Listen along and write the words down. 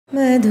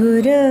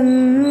मधुरं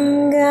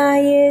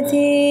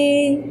गायते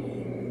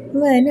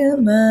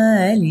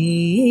वनमाली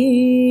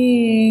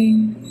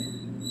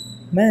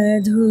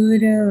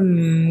मधुरं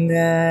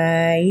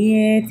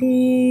गायते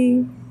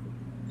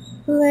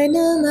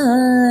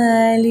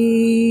वनमाली.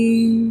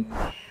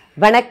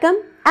 வணக்கம்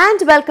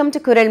and welcome to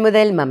Kural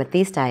Mudhal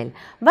Mamathi style.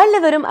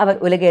 Valluvarum avar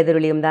ulaga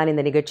eduruliyum dhaan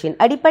indha nigazhchiyin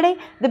adipadai.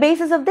 The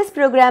basis of this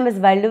program is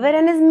Valluvar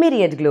and his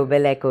myriad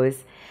global echoes.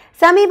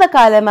 சமீப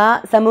காலமா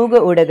சமூக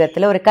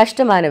ஊடகத்துல ஒரு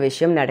கஷ்டமான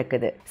விஷயம்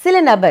நடக்குது. சில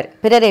நபர்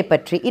பிறரை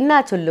பற்றி இன்னா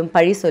சொல்லும்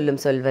பழி சொல்லும்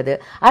சொல்வது,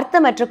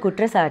 அர்த்தமற்ற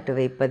குற்றச்சாட்டு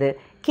வைப்பது,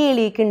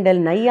 கேலி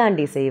கிண்டல்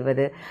நையாண்டி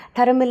செய்வது,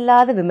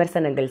 தரமில்லாத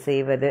விமர்சனங்கள்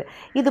செய்வது,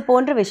 இது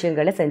போன்ற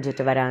விஷயங்களை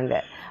செஞ்சுட்டு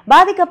வராங்க.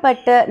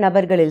 பாதிக்கப்பட்ட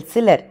நபர்களில்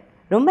சிலர்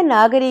ரொம்ப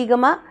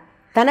நாகரீகமா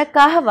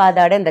தனக்காக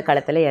வாதாட இந்த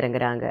களத்தில்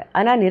இறங்குறாங்க.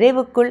 ஆனால்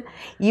நிறைவுக்குள்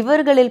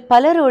இவர்களில்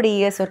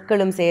பலருடைய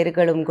சொற்களும்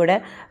செயல்களும்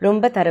கூட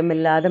ரொம்ப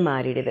தரமில்லாத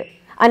மாறிடுது.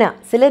 ஆனால்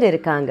சிலர்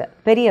இருக்காங்க,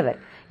 பெரியவர்,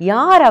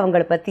 யார்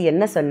அவங்கள பற்றி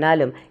என்ன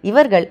சொன்னாலும்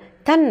இவர்கள்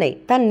தன்னை,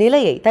 தன்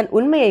நிலையை, தன்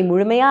உண்மையை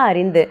முழுமையாக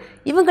அறிந்து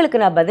இவங்களுக்கு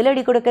நான்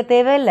பதிலடி கொடுக்க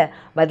தேவையில்லை,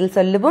 பதில்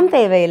சொல்லவும்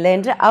தேவையில்லை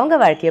என்று அவங்க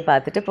வாழ்க்கையை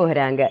பார்த்துட்டு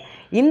போகிறாங்க.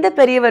 இந்த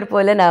பெரியவர்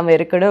போல நாம்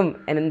இருக்கணும்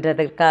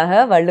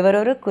என்றதற்காக வள்ளுவர்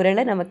ஒரு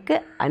குரலை நமக்கு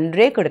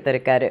அன்றே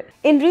கொடுத்திருக்காரு.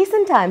 In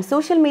recent times,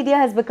 social media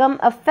has become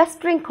a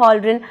festering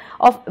cauldron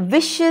of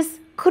vicious,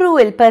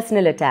 cruel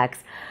personal attacks.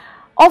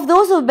 Of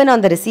those who have been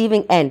on the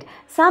receiving end,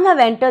 some have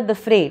entered the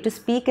fray to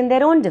speak in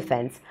their own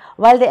defense.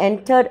 While they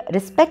entered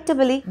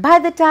respectably, by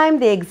the time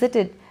they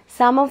exited,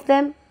 some of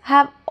them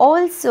have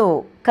also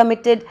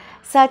committed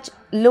such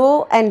low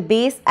and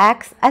base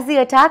acts as the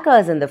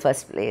attackers in the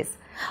first place.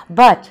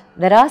 But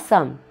there are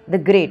some,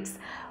 the greats,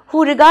 who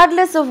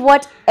regardless of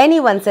what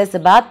anyone says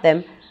about them,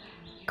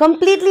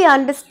 completely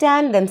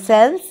understand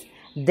themselves,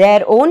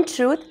 their own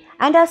truth,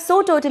 and are so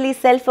totally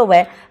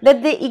self-aware that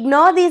they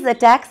ignore these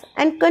attacks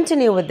and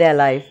continue with their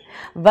life.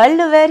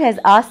 Valluvar has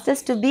asked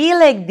us to be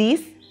like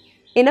these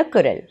in a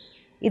kural.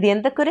 இது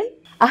எந்த குரல்?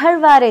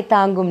 அகழ்வாரை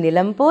தாங்கும்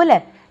நிலம்போல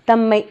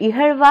தம்மை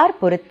இகழ்வார்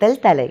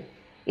பொருத்தல் தலை.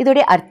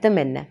 இதோடைய அர்த்தம்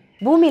என்ன?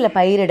 பூமியில்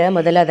பயிரிட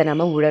முதல்ல அதை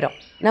நம்ம உழறோம்.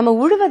 நம்ம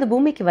உழுவது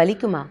பூமிக்கு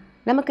வலிக்குமா?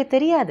 நமக்கு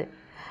தெரியாது.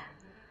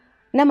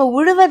 நம்ம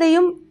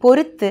உழுவதையும்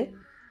பொறுத்து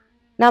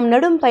நாம்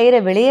நடும்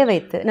பயிரை விளைய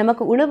வைத்து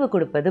நமக்கு உணவு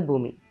கொடுப்பது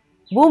பூமி.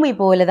 பூமி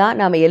போல தான்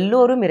நாம்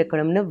எல்லோரும்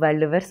இருக்கணும்னு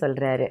வள்ளுவர்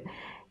சொல்கிறாரு.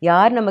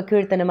 யார் நம்ம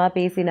கீழ்த்தனமாக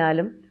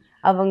பேசினாலும்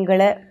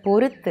அவங்கள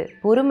பொறுத்து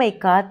பொறுமை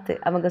காத்து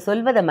அவங்க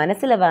சொல்வதை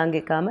மனசில்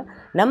வாங்கிக்காமல்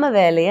நம்ம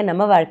வேலையை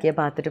நம்ம வாழ்க்கையை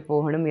பார்த்துட்டு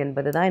போகணும்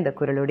என்பது தான் இந்த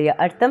குறளுடைய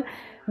அர்த்தம்.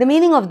 The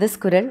meaning of this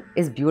kural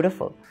is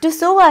beautiful. To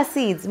sow our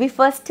seeds, we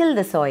first till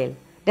the soil.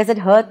 Does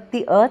it hurt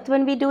the earth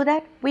when we do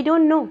that? We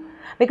don't know.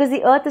 Because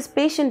the earth is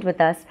patient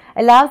with us,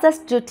 allows us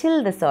to till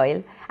the soil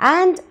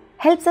and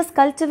helps us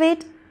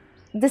cultivate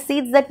the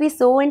seeds that we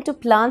sow into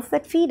plants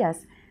that feed us.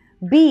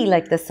 Be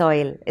like the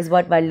soil is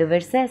what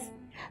Valluvar says.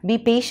 Be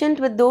patient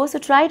with those who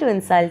try to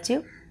insult you.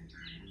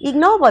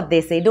 Ignore what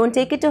they say, don't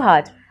take it to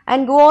heart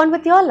and go on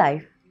with your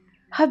life.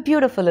 How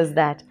beautiful is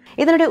that?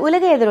 இதனுடைய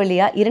உலக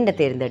எதிரொலியா இரண்டு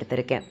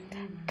தேர்ந்தெடுத்திருக்கேன்.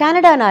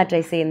 Canada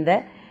நாட்டை சேர்ந்த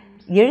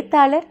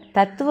எழுத்தாளர்,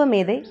 தத்துவ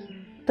மேதை,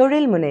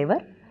 தொழில்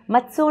முனைவர்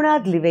மத்சோனா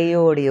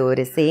த்லிவயோடைய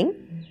ஒரு சேயிங்.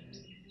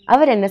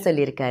 அவர் என்ன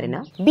சொல்லியிருக்காருன்னா,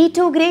 be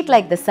too great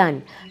like the sun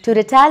to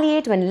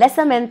retaliate when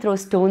lesser men throw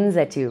stones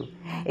at you,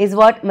 is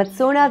what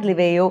Matsona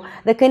Dhliwayo,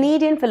 the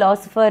Canadian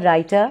philosopher,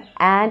 writer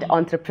and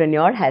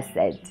entrepreneur, has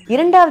said.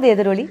 இரண்டாவது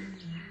எதிரொலி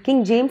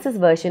King James's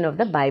version of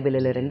the Bible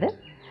இலிருந்து.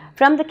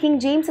 From the King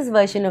James's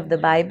version of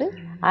the Bible,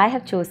 I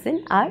have chosen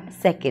our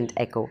second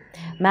echo.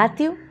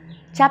 Matthew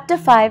chapter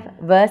 5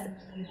 verse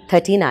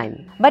 39.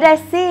 But I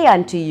say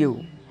unto you,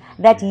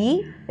 that ye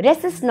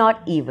resist not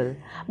evil,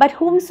 but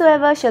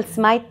whomsoever shall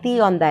smite thee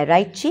on thy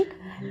right cheek,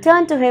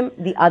 turn to him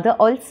the other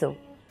also.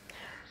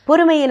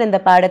 பொறுமையின் இந்த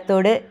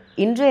பாடத்தோடு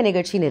இன்றைய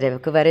நிகழ்ச்சி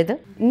நிறைவுக்கு வருது.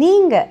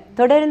 நீங்க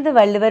தொடர்ந்து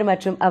வள்ளுவர்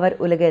மற்றும் அவர்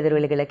உலக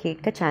எதிரொலிகளை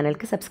கேட்க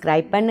சேனலுக்கு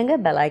சப்ஸ்கிரைப் பண்ணுங்க,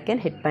 பெல்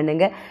ஐக்கன் ஹிட்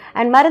பண்ணுங்க.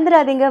 அண்ட்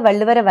மறந்துடாதீங்க,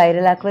 வள்ளுவரை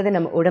வைரலாக்குவது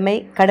நம்ம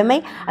கடமை.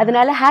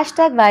 அதனால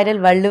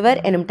 #ViralValluvar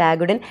எனும்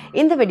டேகுடன்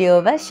இந்த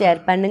வீடியோவை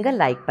ஷேர் பண்ணுங்க,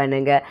 லைக்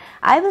பண்ணுங்க.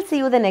 I will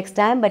see you the next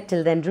time, but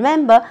till then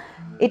remember,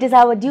 it is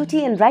our duty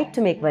and right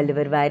to make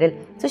Valluvar viral.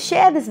 So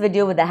share this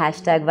video with the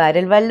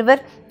 #ViralValluvar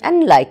and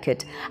like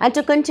it. And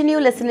to continue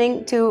listening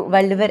to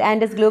Valluvar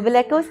and his global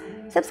echoes,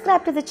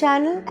 subscribe to the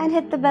channel and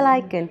hit the bell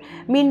icon.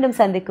 மீண்டும்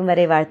சந்திக்கும்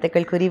வரை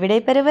வாழ்த்துக்கள் கூறி விடை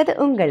பெறுவது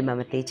உங்கள்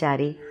மமதி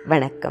sorry.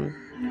 வணக்கம்.